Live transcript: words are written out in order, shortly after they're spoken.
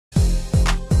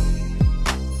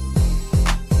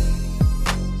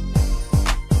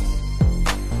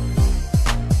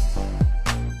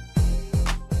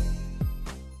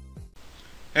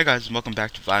Hey guys, and welcome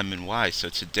back to Vitamin Y. So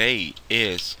today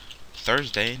is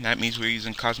Thursday, and that means we're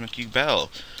using Cosmic Yubel.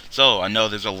 So I know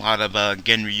there's a lot of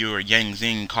Genryu or Yang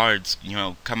Zing cards,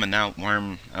 coming out.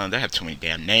 They have too many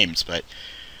damn names, but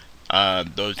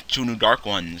those two new dark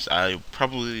ones, I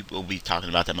probably will be talking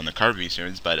about them on the card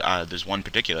research. But there's one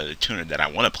particular, the tuner, that I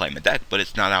want to play in the deck, but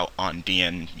it's not out on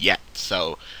DN yet.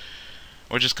 So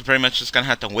we're just pretty much just gonna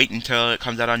have to wait until it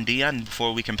comes out on DN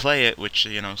before we can play it, which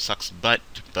sucks butt,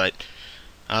 but.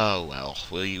 Oh well,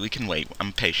 we can wait.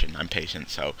 I'm patient.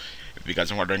 So, if you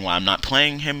guys are wondering why I'm not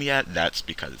playing him yet, that's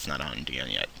because it's not on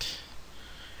DN yet.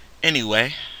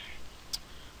 Anyway,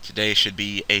 today should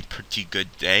be a pretty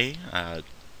good day. Well,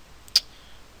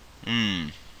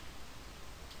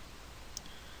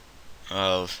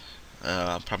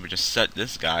 I'll probably just set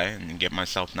this guy and get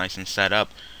myself nice and set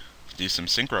up to do some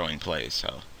synchroing plays.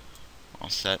 So, I'll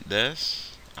set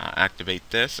this, activate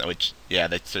this. Oh, yeah,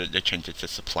 they changed it to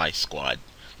Supply Squad.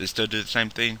 Does it still do the same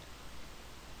thing?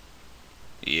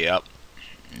 Yep,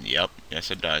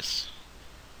 yes it does.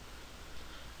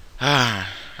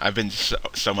 I've been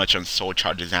so much on Soul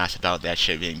Charge's ass about that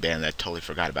shit being banned that I totally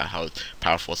forgot about how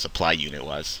powerful Supply Unit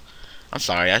was. I'm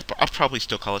sorry, I'll probably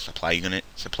still call it Supply Unit.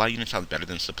 Supply Unit sounds better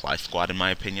than Supply Squad in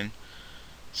my opinion.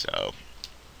 So,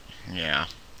 yeah.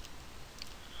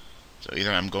 So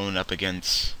either I'm going up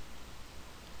against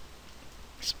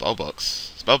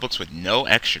Spellbooks with no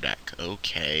extra deck.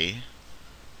 Okay.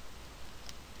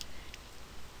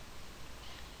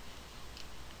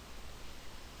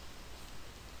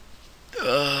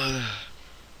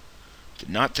 Did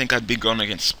not think I'd be going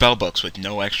against Spellbooks with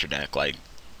no extra deck. Like,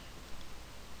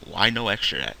 why no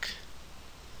extra deck?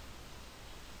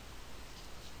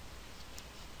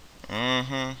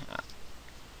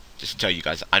 Just to tell you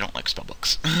guys, I don't like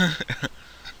Spellbooks.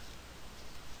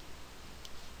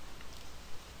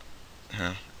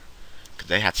 Because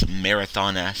they had some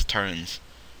marathon-ass turns.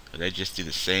 They just do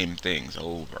the same things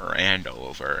over and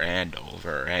over and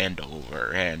over and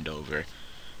over and over.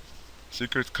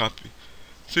 Secret copy.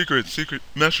 Secret,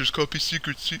 Master's copy,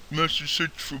 Master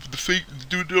search for the fate,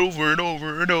 do it over and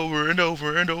over and over and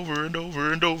over and over and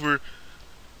over and over.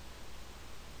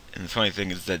 And the funny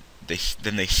thing is that they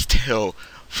still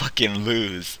fucking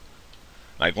lose.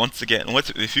 Like, once again,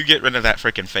 if you get rid of that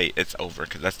freaking fate, it's over,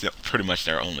 because that's pretty much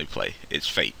their only play. It's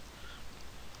fate.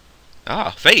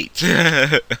 Ah, fate! So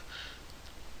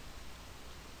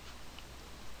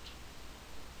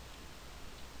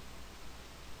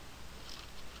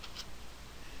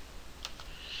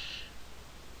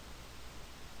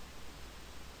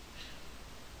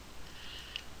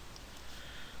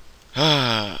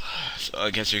I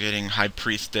guess you're getting High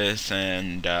Priestess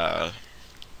and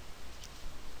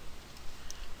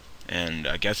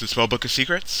I guess the Spellbook of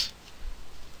Secrets?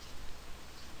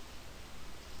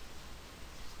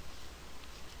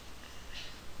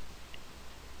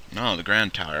 No, the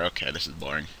Grand Tower. Okay, this is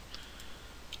boring.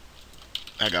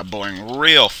 That got boring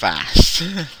real fast.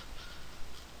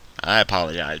 I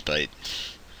apologize, but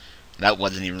that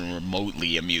wasn't even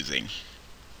remotely amusing.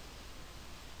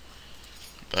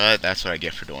 But that's what I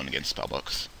get for dueling against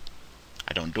spellbooks.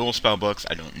 I don't duel spellbooks.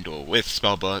 I don't duel with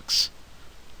spellbooks.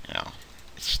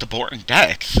 It's just a boring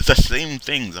deck. It's the same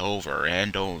things over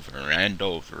and over and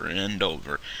over and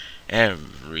over.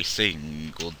 Every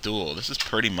single duel. This is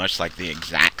pretty much like the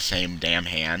exact same damn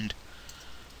hand.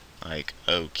 Like,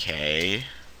 okay.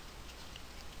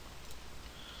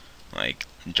 Like,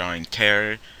 drawing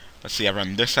terror. Let's see, I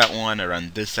run this at 1, I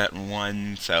run this at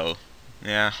 1, so,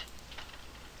 yeah.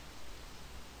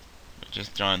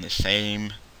 Just drawing the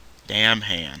same damn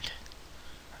hand.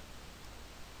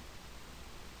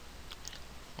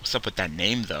 What's up with that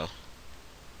name, though?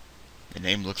 The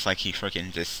name looks like he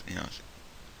freaking just,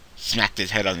 smacked his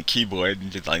head on the keyboard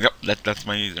and just like, oh, that's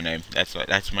my username. That's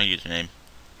my username.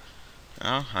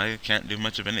 Oh, I can't do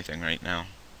much of anything right now.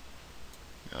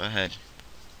 Go ahead.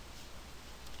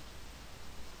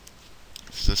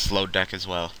 This is a slow deck as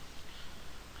well.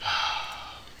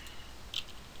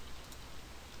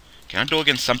 Can I duel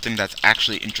against something that's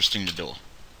actually interesting to duel?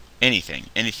 Anything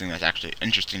that's actually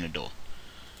interesting to duel.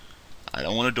 I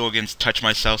don't want to duel against Touch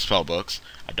Myself spellbooks.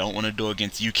 I don't want to duel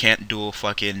against You Can't Duel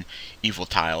fucking Evil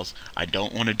Tiles. I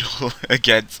don't want to duel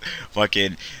against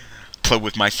fucking Play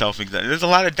With Myself. There's a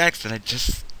lot of decks that I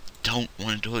just don't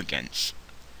want to duel against.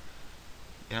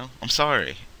 I'm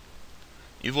sorry.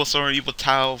 Evil Sword, Evil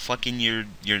Tile, fucking your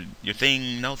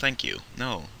thing. No, thank you.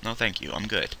 No, thank you. I'm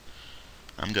good.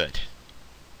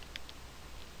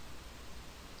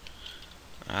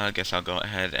 I guess I'll go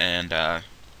ahead and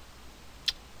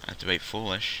activate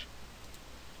Foolish.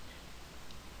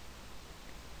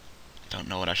 Don't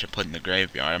know what I should put in the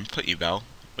graveyard. I'm gonna put Yubel.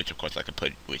 which of course I could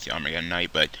put with the Armageddon Knight,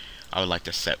 but I would like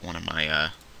to set one of my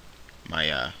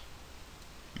my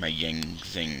my Yang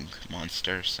Zing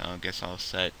monsters. So I guess I'll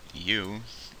set you,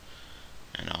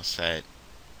 and I'll set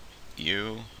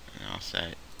you, and I'll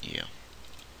set you.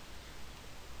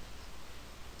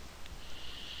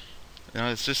 You know,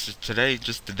 it's just today,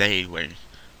 just the day where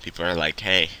people are like,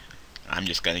 hey, I'm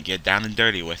just gonna get down and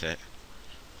dirty with it.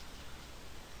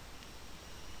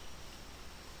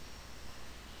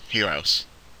 Heroes.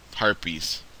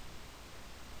 Harpies.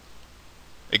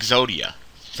 Exodia.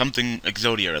 Something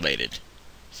Exodia related.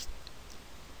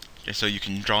 Just so you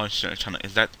can draw a ton of...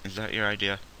 Is that your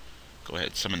idea? Go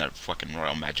ahead, summon that fucking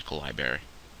Royal Magical Library.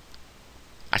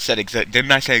 I said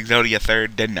didn't I say Exodia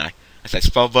third? Didn't I? I said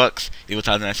spellbooks. Evil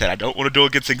times, and I said I don't want to duel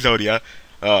against Exodia.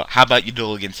 How about you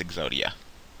duel against Exodia?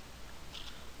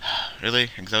 Really,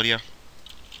 Exodia?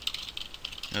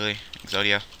 Really,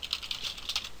 Exodia?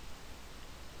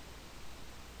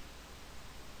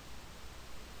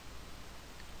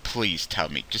 Please tell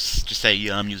me. Just say,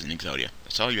 yeah, I'm using Exodia.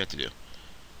 That's all you have to do.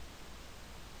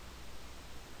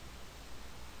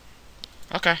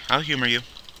 Okay, I'll humor you.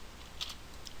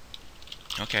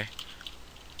 Okay.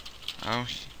 I'll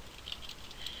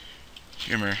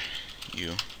humor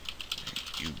you.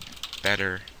 You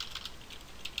better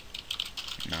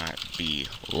not be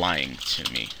lying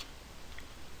to me.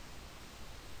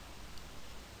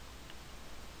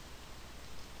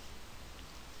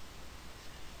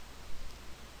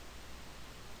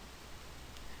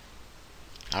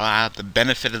 I'll have the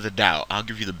benefit of the doubt. I'll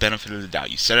give you the benefit of the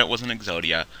doubt. You said it wasn't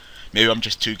Exodia. Maybe I'm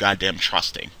just too goddamn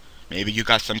trusting. Maybe you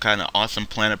got some kind of awesome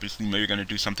plan up your sleeve. Maybe you're gonna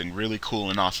do something really cool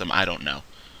and awesome. I don't know.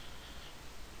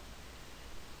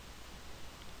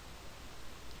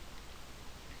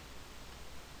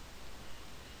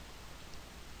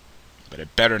 But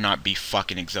it better not be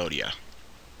fucking Exodia.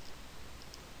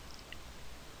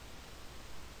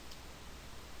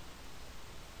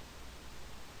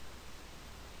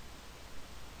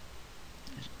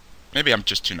 Maybe I'm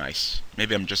just too nice.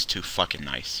 Maybe I'm just too fucking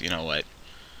nice. You know what?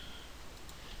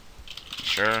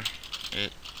 Sure,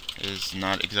 it is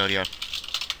not Exodia.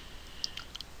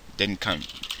 Didn't come.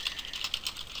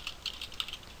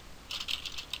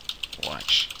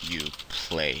 Watch you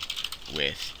play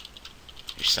with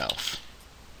yourself.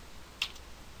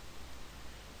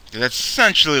 That's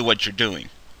essentially what you're doing.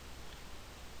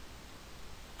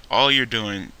 All you're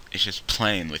doing is just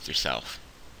playing with yourself.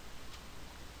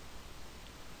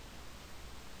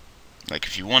 Like,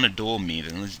 if you want to duel me,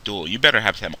 then let's duel. You better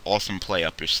have some awesome play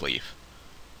up your sleeve.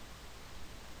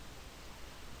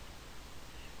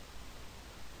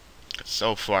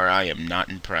 So far, I am not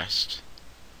impressed.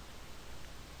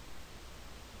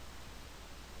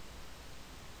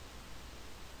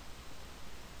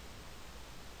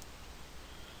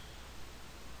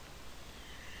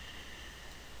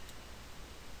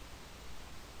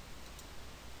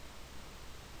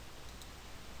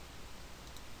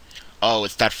 Oh,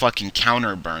 it's that fucking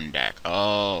counter burn deck.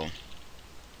 Oh.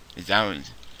 Is that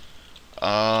what...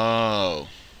 Oh.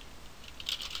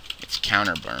 It's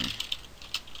counter burn.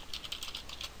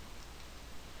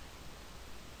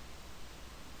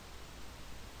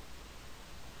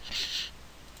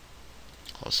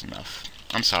 Close enough.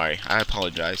 I'm sorry. I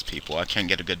apologize, people. I can't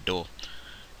get a good duel.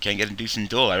 Can't get a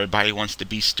decent duel. Everybody wants to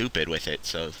be stupid with it,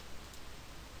 so...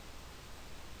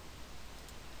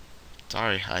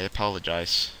 Sorry, I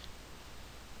apologize.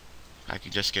 I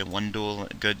could just get one duel,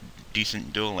 a good,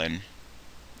 decent duel in.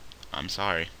 I'm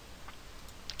sorry.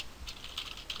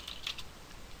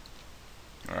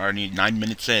 We're already 9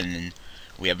 minutes in, and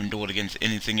we haven't dueled against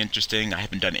anything interesting. I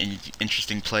haven't done any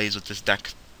interesting plays with this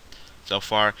deck so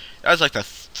far. That was like the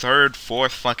third,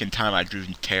 fourth fucking time I've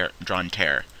drawn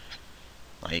Terror.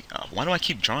 Like, why do I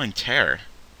keep drawing Terror?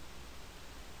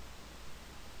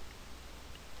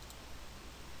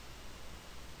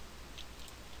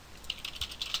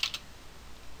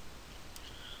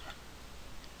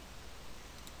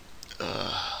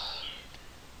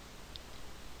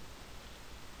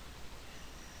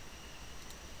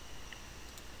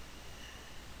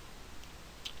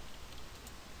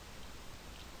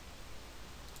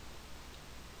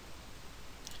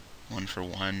 One for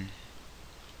one.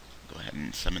 Go ahead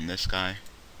and summon this guy.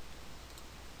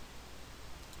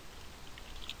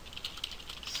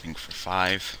 Think for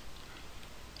 5.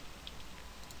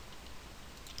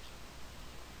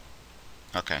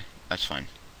 Okay, that's fine.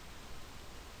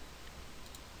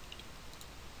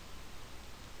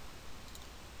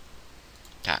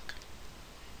 Attack.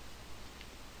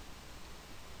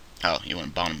 Oh, you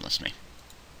went bottomless me.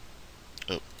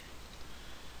 Oh.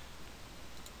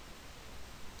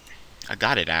 I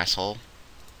got it, asshole.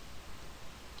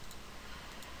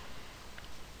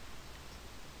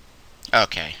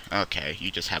 Okay, okay,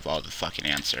 you just have all the fucking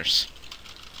answers.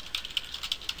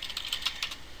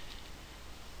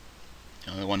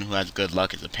 The only one who has good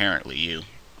luck is apparently you.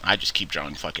 I just keep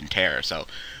drawing fucking terror, so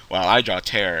while I draw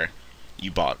terror,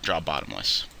 you draw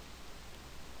bottomless.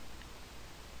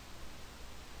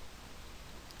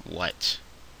 What?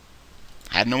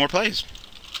 I had no more plays.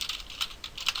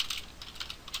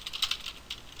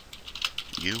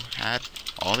 You had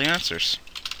all the answers.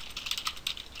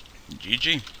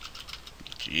 GG.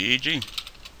 GG.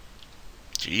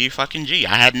 G fucking G.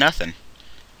 I had nothing.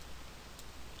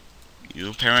 You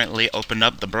apparently opened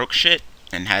up the broke shit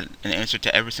and had an answer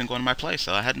to every single one of my plays,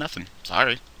 so I had nothing.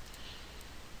 Sorry.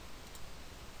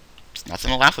 It's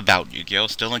nothing to laugh about. Yu-Gi-Oh!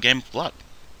 Still a game of luck.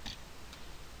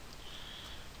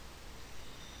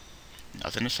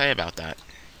 Nothing to say about that.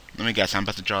 Let me guess, I'm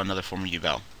about to draw another form of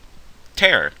Yubel.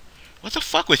 Terror. What the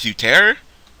fuck with you, Terror?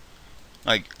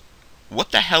 Like,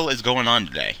 what the hell is going on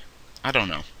today? I don't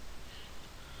know.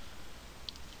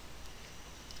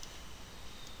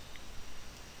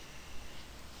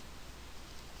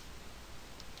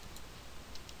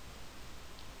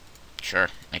 Sure,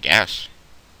 I guess.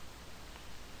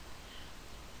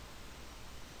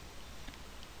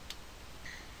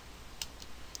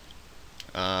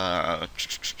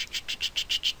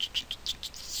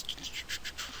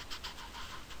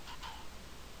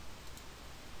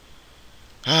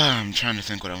 I'm trying to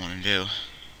think what I want to do.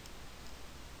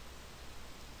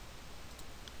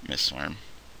 Miss Swarm.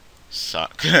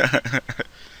 Suck. Yeah,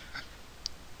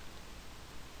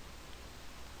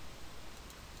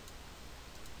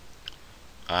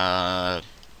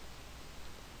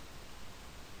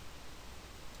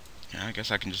 I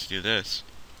guess I can just do this.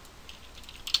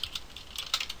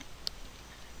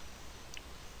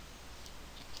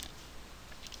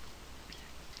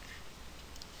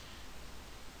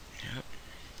 Yep.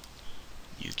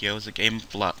 Yu-Gi-Oh! Is a game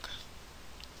of luck.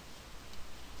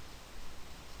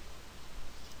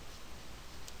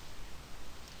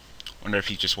 Wonder if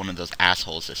he's just one of those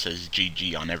assholes that says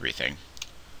GG on everything.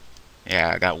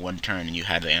 Yeah, I got one turn and you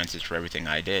had the answers for everything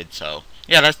I did, so...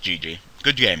 Yeah, that's GG.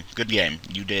 Good game. Good game.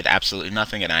 You did absolutely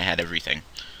nothing and I had everything.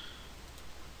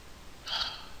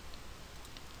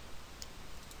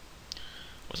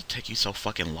 Why does it take you so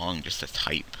fucking long just to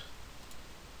type?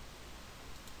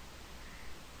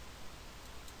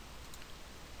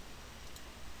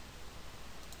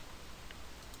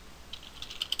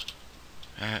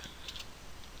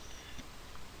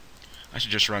 I should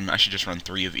just run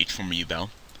 3 of each form of Yubel.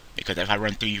 Because if I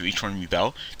run 3 of each form of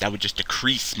Yubel, that would just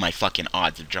decrease my fucking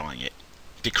odds of drawing it.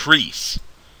 Decrease!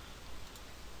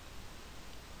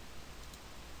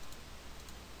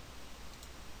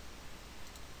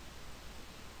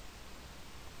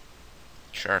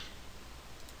 Sure.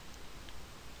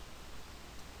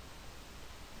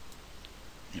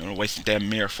 You wanna waste the damn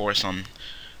mirror force on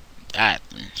that?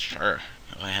 Sure.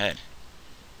 Go ahead.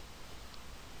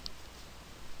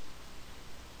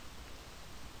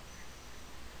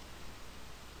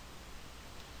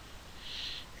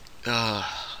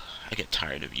 I get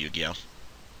tired of Yu-Gi-Oh!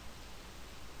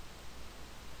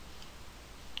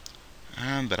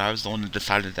 But I was the one that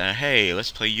decided that, hey,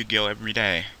 let's play Yu-Gi-Oh! Every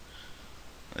day.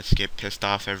 Let's get pissed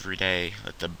off every day.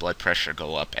 Let the blood pressure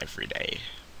go up every day.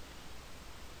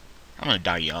 I'm gonna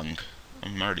die young.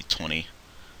 I'm already 20.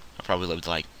 I'll probably live to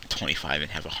like 25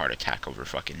 and have a heart attack over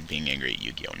fucking being angry at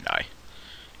Yu-Gi-Oh! And die.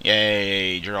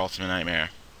 Yay, your ultimate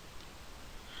nightmare.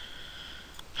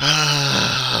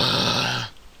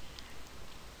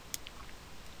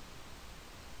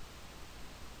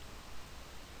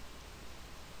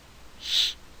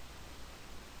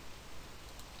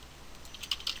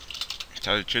 To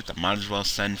tell you the truth, I might as well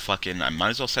send fucking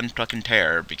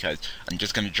terror because I'm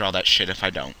just gonna draw that shit if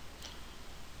I don't.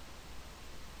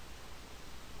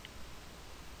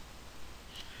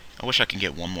 I wish I could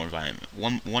get one more vitamin.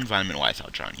 One vitamin Y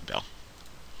without drawing Yubel.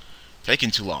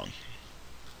 Taking too long.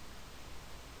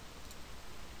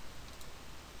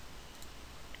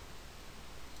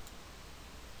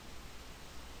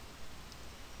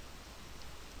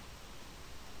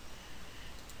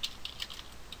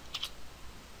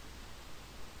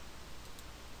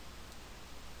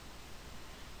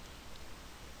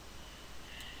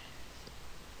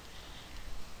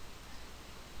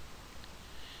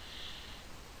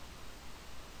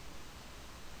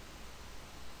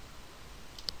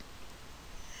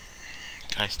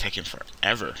 Guy's taking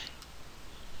forever.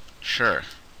 Sure.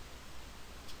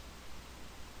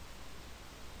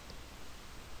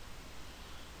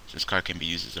 This card can be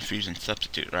used as a fusion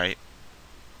substitute, right?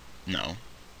 No.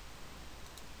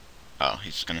 Oh,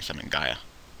 he's just gonna summon Gaia.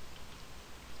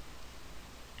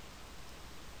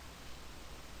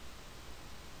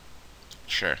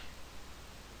 Sure.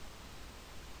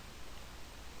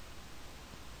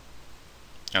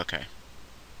 Okay.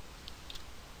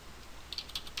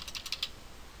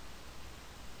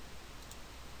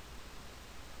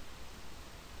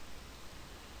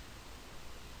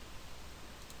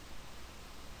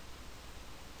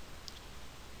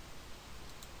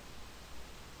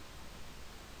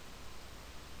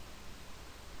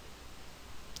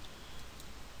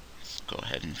 Let's go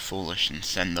ahead and foolish and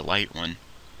send the light one.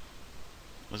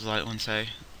 What does the light one say?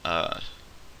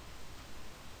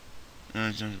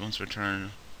 Once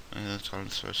returned, let's call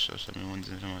it first, so 71 is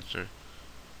a monster.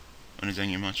 When it's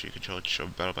any monster you control, show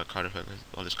battle by card effect.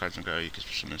 All these cards in go, you can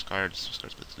summon this card. This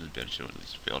card's put to the bench to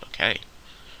release field. Okay.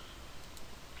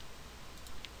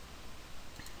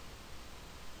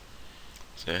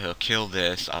 So he'll kill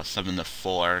this. I'll summon the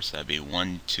 4, so that'd be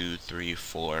 1, 2, 3,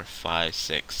 4, 5,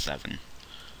 6, 7.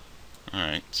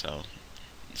 Alright, so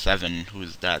 7,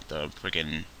 who's that? The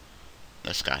friggin'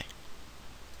 this guy.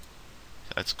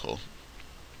 So that's cool.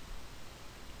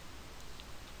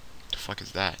 The fuck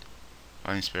is that?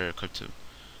 Fighting Spirit equipped to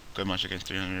good much against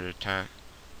 300 attack.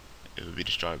 It would be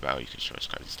destroyed by you can destroy this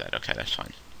card instead. Okay, that's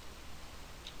fine.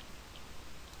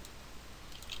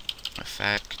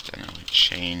 Effect, and I would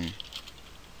chain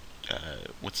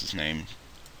what's his name?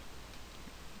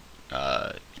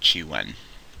 Chi-Wen.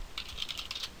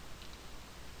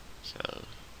 So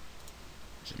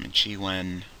summon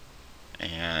Chi-Wen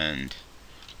and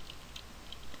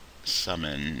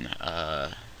summon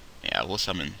yeah, we'll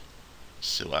summon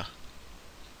Sua.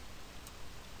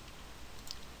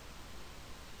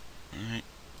 Alright,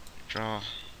 draw.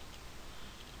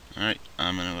 Alright,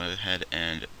 I'm gonna go ahead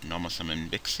and normal summon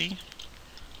Bixie.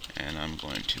 And I'm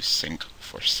going to sync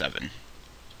for 7.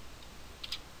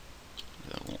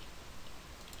 So,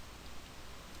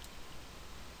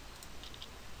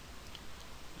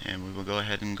 and we will go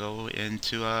ahead and go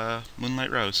into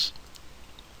Moonlight Rose.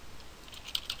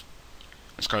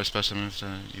 This card is special moves,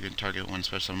 you can target one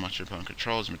special monster opponent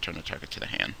controls and return the target to the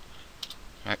hand.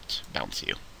 Right, bounce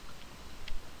you.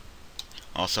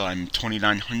 Also, I'm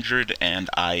 2900 and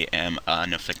I am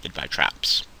unaffected by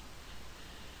traps.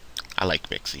 I like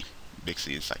Bixie.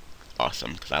 Bixie is like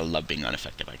awesome because I love being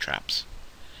unaffected by traps.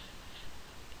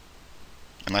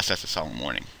 Unless that's a solemn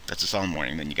warning. If that's a solemn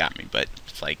warning, then you got me. But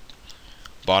it's like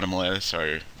bottomless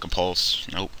or compulse.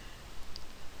 Nope.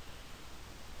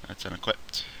 That's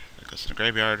unequipped. That goes to the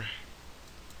graveyard.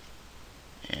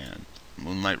 And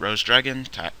Moonlight Rose Dragon,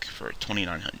 attack for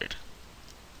 2900.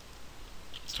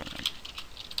 29.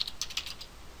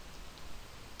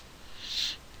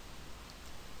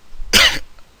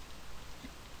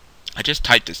 I just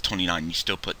typed as 29, you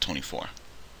still put 24.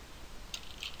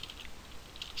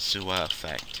 Sua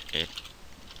effect, it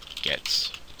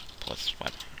gets plus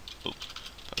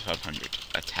 500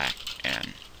 attack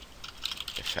and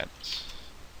defense.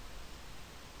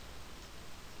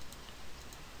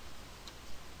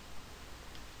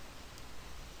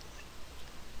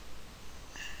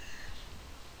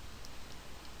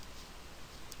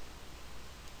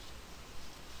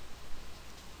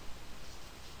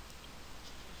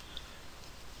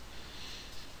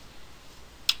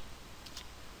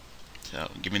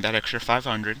 So, give me that extra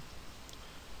 500.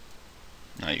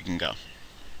 Now you can go.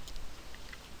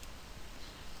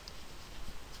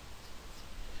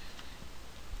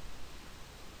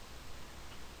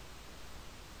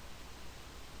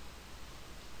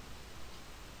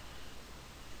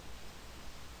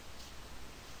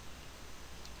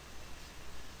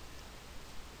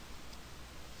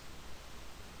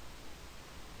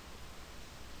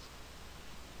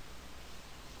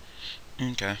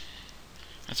 Okay.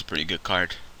 That's a pretty good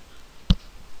card.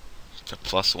 It's a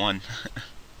 +1.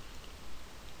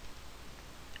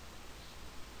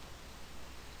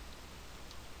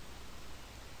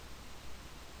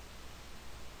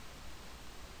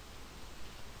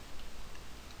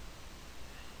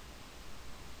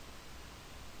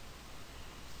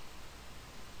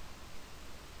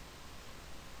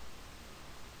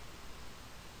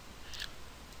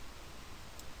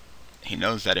 He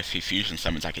knows that if he fusion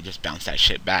summons, I could just bounce that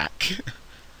shit back.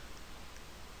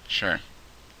 Sure.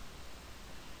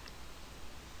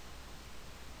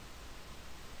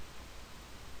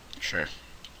 Sure.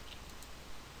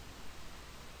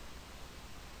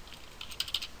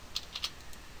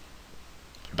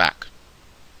 Put it back.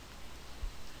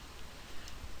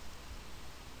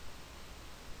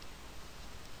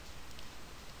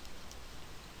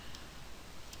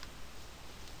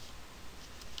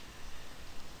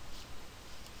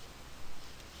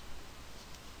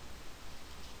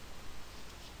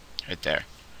 Right there.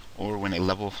 or when a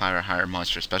level 5 or higher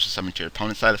monster is special summoned to your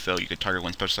opponent's side of the field, you can target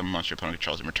one special summon monster your opponent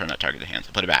controls and return that target to hand.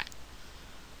 So put it back.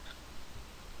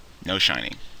 No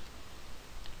shining.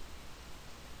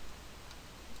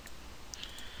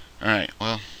 Alright,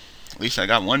 well, at least I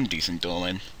got one decent duel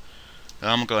in.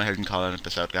 I'm going to go ahead and call it an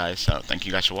episode, guys. So thank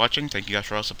you guys for watching. Thank you guys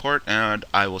for all support. And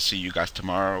I will see you guys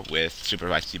tomorrow with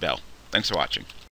Supervise Yubel. Thanks for watching.